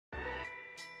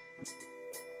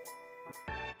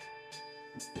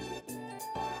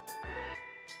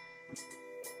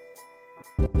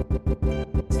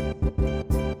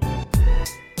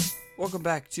Welcome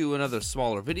back to another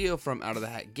smaller video from Out of the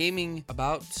Hat Gaming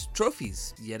about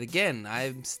trophies. Yet again,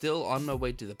 I'm still on my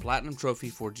way to the Platinum Trophy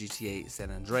for GTA San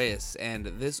Andreas, and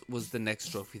this was the next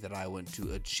trophy that I went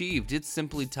to achieve. It's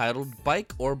simply titled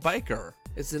Bike or Biker.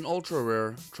 It's an ultra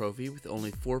rare trophy with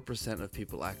only 4% of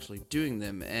people actually doing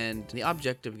them, and the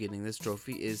object of getting this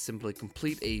trophy is simply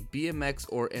complete a BMX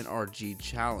or NRG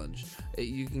challenge.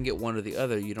 You can get one or the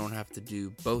other, you don't have to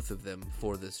do both of them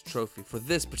for this trophy, for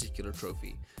this particular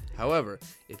trophy. However,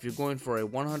 if you're going for a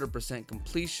 100%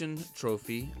 completion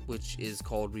trophy, which is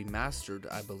called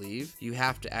Remastered, I believe, you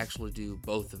have to actually do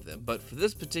both of them. But for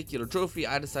this particular trophy,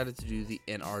 I decided to do the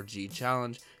NRG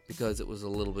challenge because it was a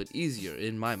little bit easier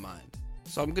in my mind.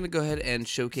 So I'm going to go ahead and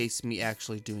showcase me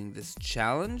actually doing this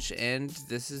challenge, and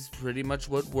this is pretty much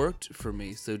what worked for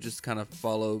me. So just kind of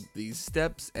follow these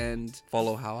steps and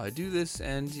follow how I do this,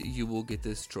 and you will get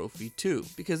this trophy too,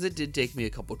 because it did take me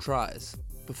a couple tries.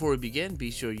 Before we begin,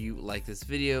 be sure you like this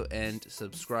video and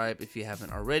subscribe if you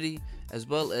haven't already, as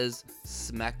well as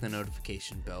smack the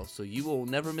notification bell so you will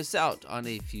never miss out on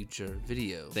a future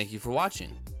video. Thank you for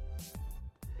watching.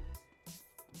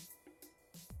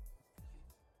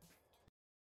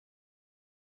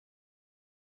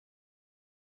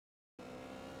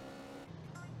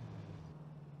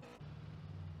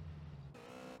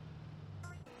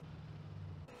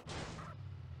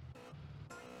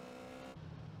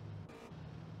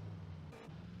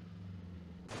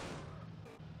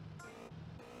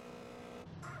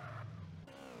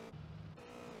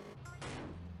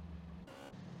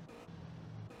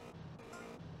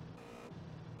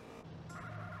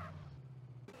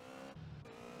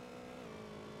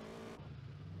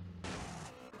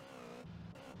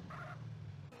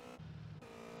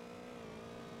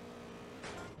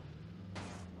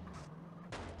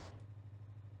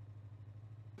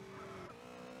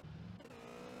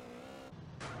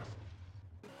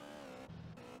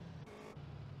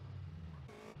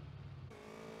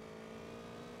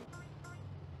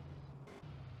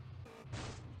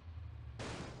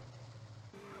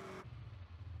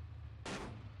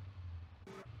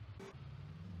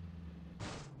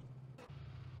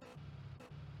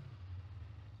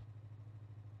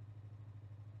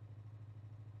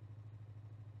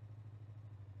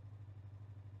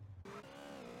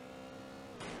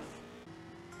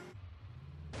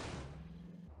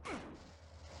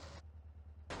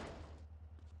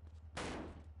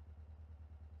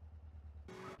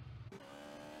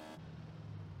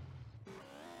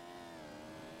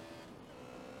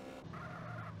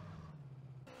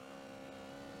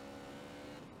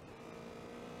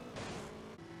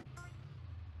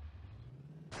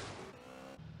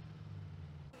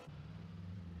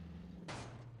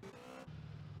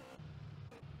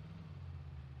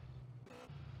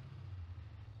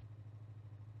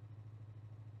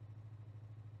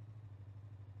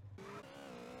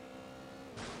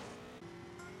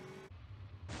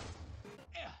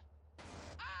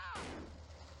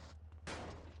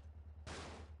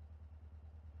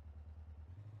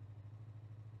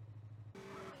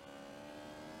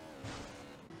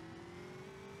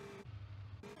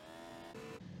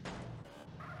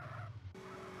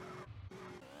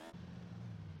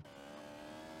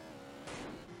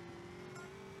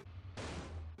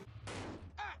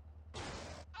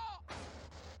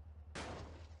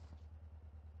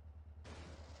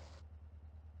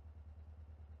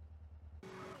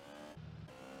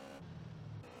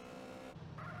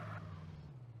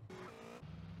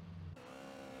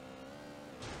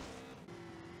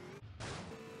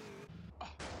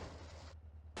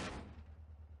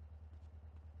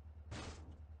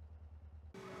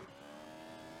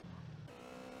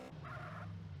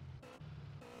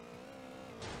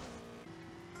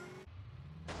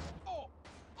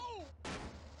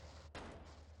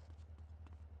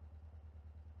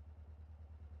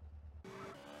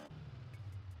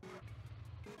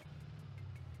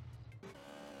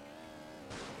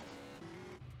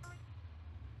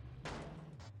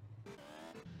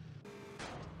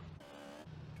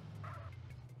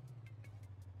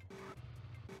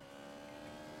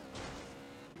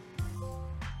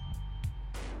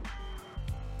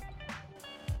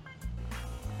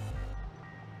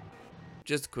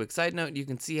 Just a quick side note, you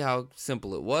can see how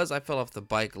simple it was. I fell off the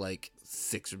bike like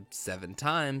 6 or 7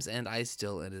 times and I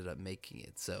still ended up making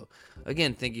it. So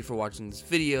again, thank you for watching this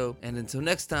video, and until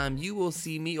next time, you will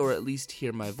see me, or at least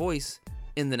hear my voice,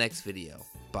 in the next video.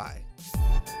 Bye.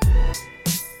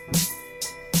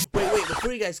 Wait,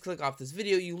 before you guys click off this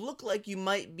video, you look like you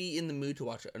might be in the mood to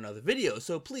watch another video.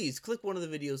 So please click one of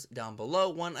the videos down below.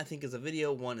 One I think is a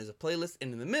video, one is a playlist,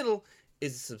 and in the middle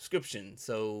is a subscription.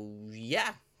 So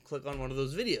yeah, click on one of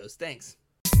those videos. Thanks.